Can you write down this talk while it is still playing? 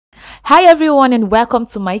Hi everyone and welcome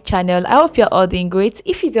to my channel. I hope you're all doing great.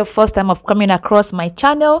 If it's your first time of coming across my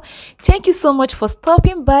channel, thank you so much for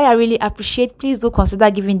stopping by. I really appreciate. Please do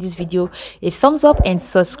consider giving this video a thumbs up and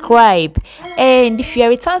subscribe. And if you're a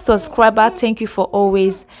return subscriber, thank you for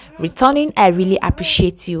always returning. I really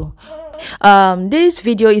appreciate you. This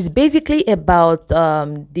video is basically about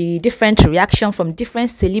the different reaction from different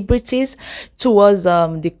celebrities towards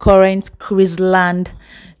the current Chrisland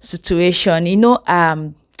situation.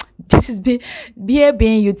 This is being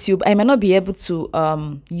YouTube. I might not be able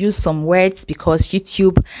to use some words because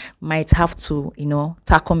YouTube might have to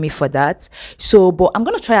tackle me for that. But I'm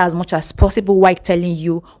gonna try as much as possible while telling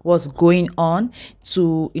you what's going on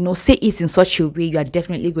to say it in such a way you are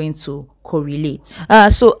definitely going to correlate.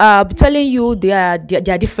 So I'll be telling you there are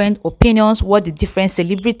different opinions, what the different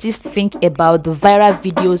celebrities think about the viral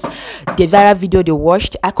video they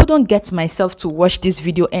watched. I couldn't get myself to watch this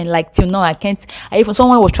video, and like till now I can't. Even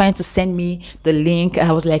someone was trying to send me the link.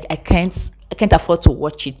 I was like, I can't afford to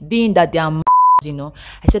watch it, being that they are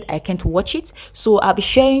I said I can't watch it. So I'll be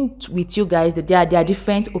sharing with you guys that there are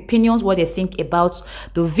different opinions, what they think about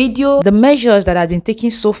the video, the measures that have been taken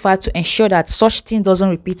so far to ensure that such thing doesn't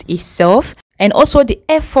repeat itself, and also the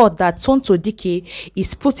effort that Tonto Dike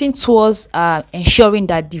is putting towards ensuring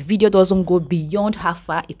that the video doesn't go beyond how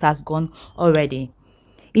far it has gone already.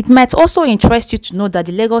 It might also interest you to know that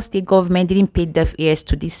the Lagos state government didn't pay deaf ears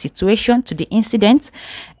to this situation, to the incident,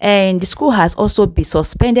 and the school has also been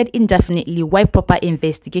suspended indefinitely while proper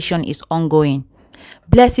investigation is ongoing.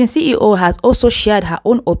 Blessing CEO has also shared her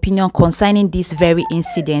own opinion concerning this very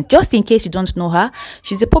incident. Just in case you don't know her,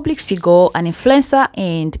 she's a public figure, an influencer,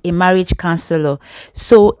 and a marriage counselor.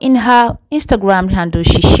 So in her Instagram handle,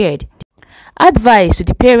 she shared advice to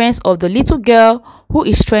the parents of the little girl who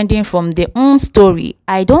is trending from their own story.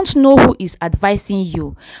 I don't know who is advising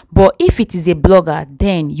you, but if it is a blogger,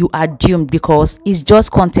 then you are doomed because it's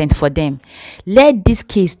just content for them. Let this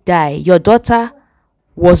case die. Your daughter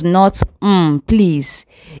was not please.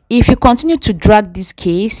 If you continue to drag this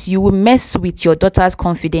case, you will mess with your daughter's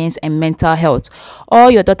confidence and mental health.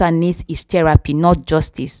 All your daughter needs is therapy, not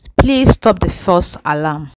justice. Please stop the false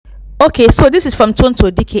alarm. Okay, so this is from Tonto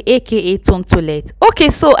Dike, aka Tontolet. Okay,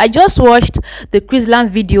 so I just watched the Chrisland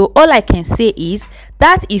video. All I can say is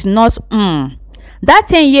that is not that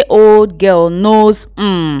 10-year-old girl knows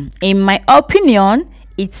in my opinion,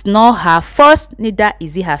 it's not her first, neither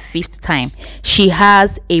is it her fifth time. She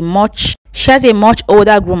has a much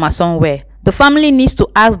older groomer somewhere. The family needs to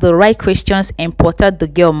ask the right questions and protect the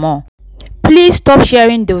girl more. Please stop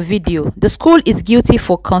sharing the video. The school is guilty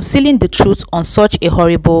for concealing the truth on such a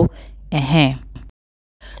horrible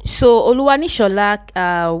So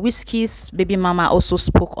Oluwanishola, Whiskey's baby mama, also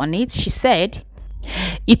spoke on it. She said,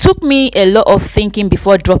 it took me a lot of thinking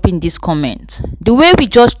before dropping this comment. The way we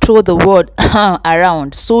just throw the word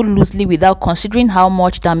around so loosely without considering how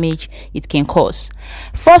much damage it can cause.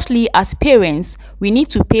 Firstly, as parents, we need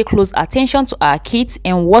to pay close attention to our kids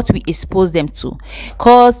and what we expose them to,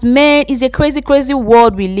 cause man, it's a crazy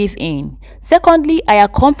world we live in. Secondly, I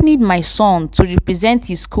accompanied my son to represent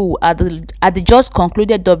his school at the just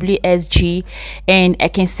concluded WSG, and I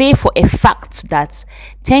can say for a fact that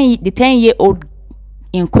the 10-year-old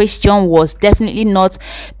in question was definitely not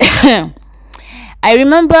I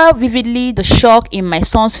remember vividly the shock in my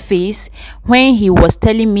son's face when he was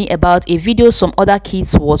telling me about a video some other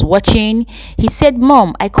kids was watching. He said,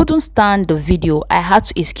 "Mom, I couldn't stand the video. I had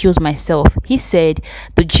to excuse myself." He said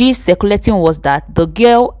the gist circulating was that the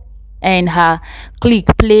girl and her clique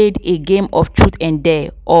played a game of truth and dare,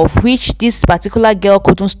 of which this particular girl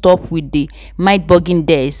couldn't stop with the mind-boggling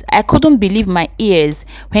dares. I couldn't believe my ears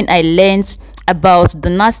when I learned about the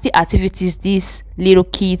nasty activities these little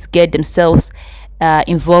kids get themselves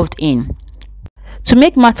involved in. To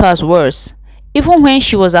make matters worse, even when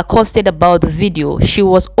she was accosted about the video, she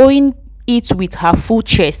was owing it with her full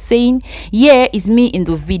chest, saying, "Yeah, it's me in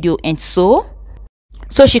the video." And so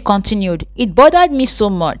she continued, "It bothered me so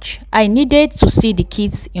much. I needed to see the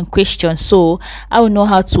kids in question so I would know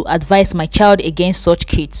how to advise my child against such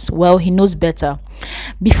kids. Well, he knows better.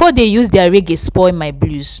 Before they use their reggae spoil my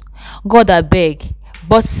blues. God, I beg."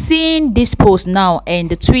 But seeing this post now and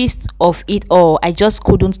the twist of it all, I just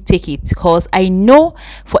couldn't take it, because I know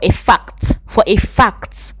for a fact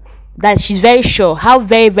that she's very sure how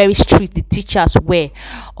very strict the teachers were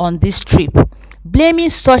on this trip. Blaming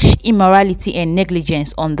such immorality and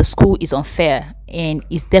negligence on the school is unfair, and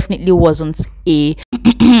it definitely wasn't a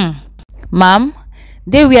ma'am.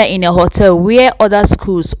 They were in a hotel where other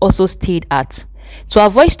schools also stayed at. To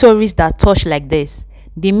avoid stories that touch like this,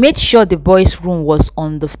 They made sure the boys' room was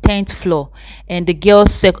on the 10th floor and the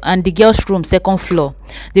girls' room 2nd floor.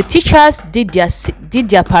 The teachers did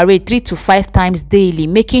their parade 3 to 5 times daily,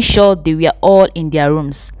 making sure they were all in their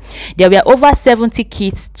rooms. There were over 70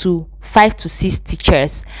 kids to 5 to 6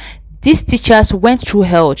 teachers. These teachers went through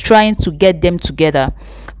hell trying to get them together.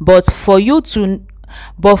 But for you to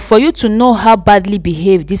know how badly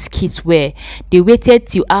behaved these kids were, they waited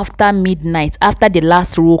till after midnight, after the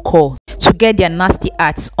last roll call, to get their nasty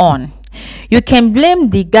acts on. You can blame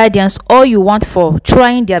the guardians all you want for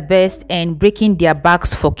trying their best and breaking their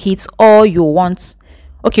backs for kids all you want.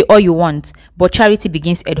 Okay, all you want, but charity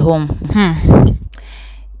begins at home.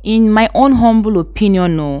 In my own humble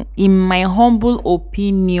opinion,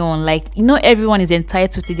 like, you know, everyone is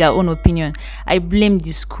entitled to their own opinion. I blame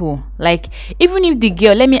the school. Like, even if the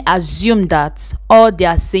girl, let me assume that all they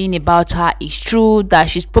are saying about her is true, that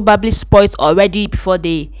she's probably spoiled already before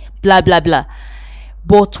they blah blah blah.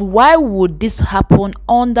 But why would this happen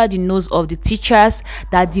under the nose of the teachers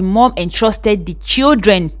that the mom entrusted the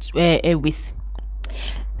children with?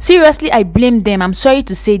 Seriously, I blame them. I'm sorry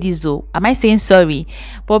to say this though. Am I saying sorry?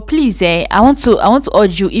 But please, I want to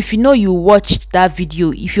urge you, if you know you watched that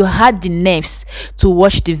video, if you had the nerves to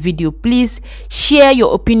watch the video, please share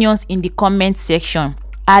your opinions in the comment section.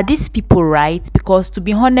 Are these people right? Because to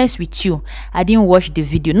be honest with you, I didn't watch the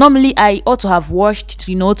video. Normally I ought to have watched,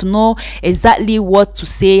 you know, to know exactly what to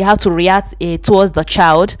say, how to react towards the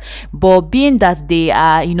child, but being that they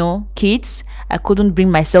are, you know, kids, I couldn't bring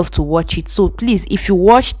myself to watch it. So please, if you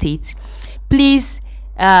watched it, please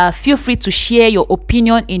feel free to share your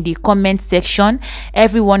opinion in the comment section.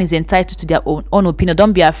 Everyone is entitled to their own opinion.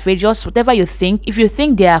 Don't be afraid. Just whatever you think. If you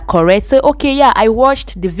think they are correct, say, okay, yeah, I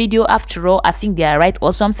watched the video, after all, I think they are right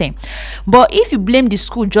or something. But if you blame the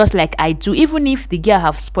school just like I do, even if the girl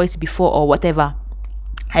have spoiled before or whatever,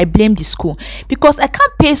 I blame the school, because I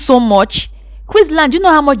can't pay so much. Chrisland, you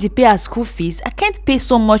know how much they pay as school fees? I can't pay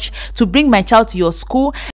so much to bring my child to your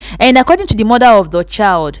school. And according to the mother of the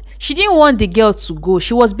child, she didn't want the girl to go.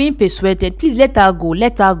 She was being persuaded, please let her go,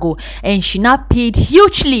 let her go. And she now paid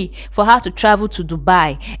hugely for her to travel to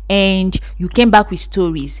Dubai. And you came back with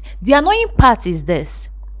stories. The annoying part is this.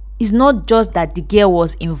 It's not just that the girl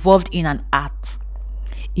was involved in an act.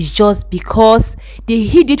 It's just because they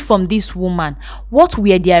hid it from this woman. What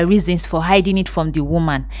were their reasons for hiding it from the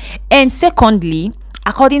woman? And secondly,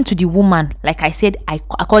 according to the woman, like I said,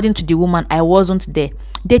 according to the woman, I wasn't there.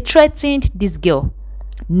 They threatened this girl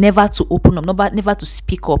never to open up, never to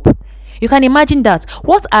speak up. You can imagine that.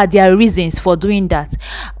 What are their reasons for doing that?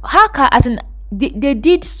 How can, as in, they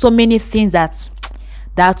did so many things that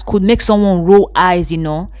could make someone roll eyes, you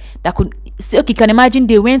know, that could say, okay, you can imagine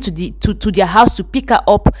they went to their house to pick her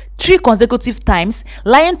up 3 consecutive times,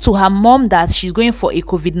 lying to her mom that she's going for a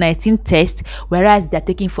COVID-19 test, whereas they're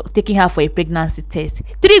taking her for a pregnancy test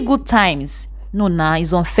 3 good times. No,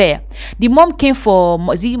 it's unfair. The mom came for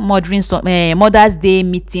Mother's Day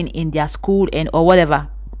meeting in their school or whatever.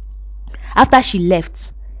 After she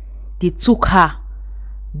left, they took her.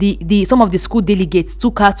 Some of the school delegates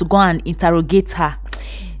took her to go and interrogate her.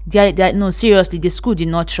 No, seriously, the school did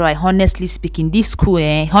not try. Honestly speaking, this school,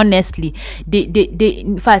 honestly, they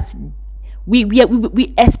in fact,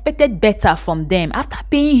 we expected better from them. After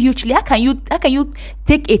paying hugely, how can you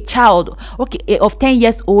take a child, okay, of 10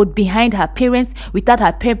 years old behind her parents without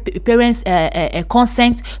her parents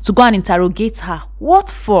consent to go and interrogate her? What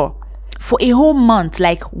for? For a whole month,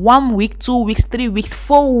 like 1 week, 2 weeks, 3 weeks,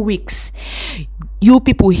 4 weeks. You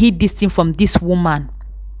people hid this thing from this woman.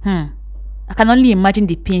 I can only imagine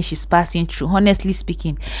the pain she's passing through, honestly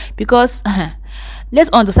speaking. Because let's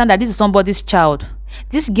understand that this is somebody's child.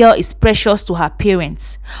 This girl is precious to her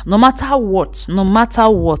parents. No matter what,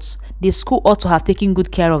 the school ought to have taken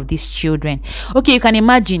good care of these children. Okay, you can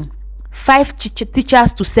imagine 5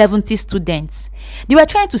 teachers to 70 students. They were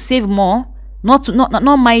trying to save more, not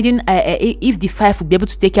minding if the 5 would be able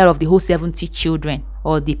to take care of the whole 70 children,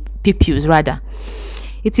 or the pupils rather.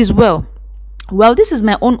 It is well, this is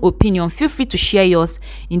my own opinion. Feel free to share yours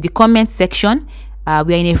in the comment section. We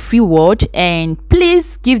are in a free world, and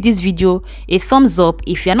please give this video a thumbs up.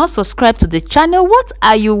 If you are not subscribed to the channel, what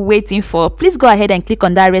are you waiting for? Please go ahead and click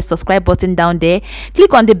on that red subscribe button down there.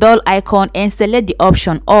 Click on the bell icon and select the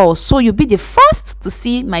option all, so you'll be the first to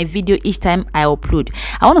see my video each time I upload.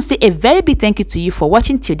 I want to say a very big thank you to you for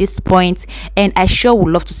watching till this point, and I sure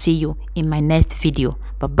would love to see you in my next video.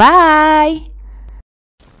 Bye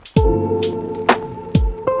bye.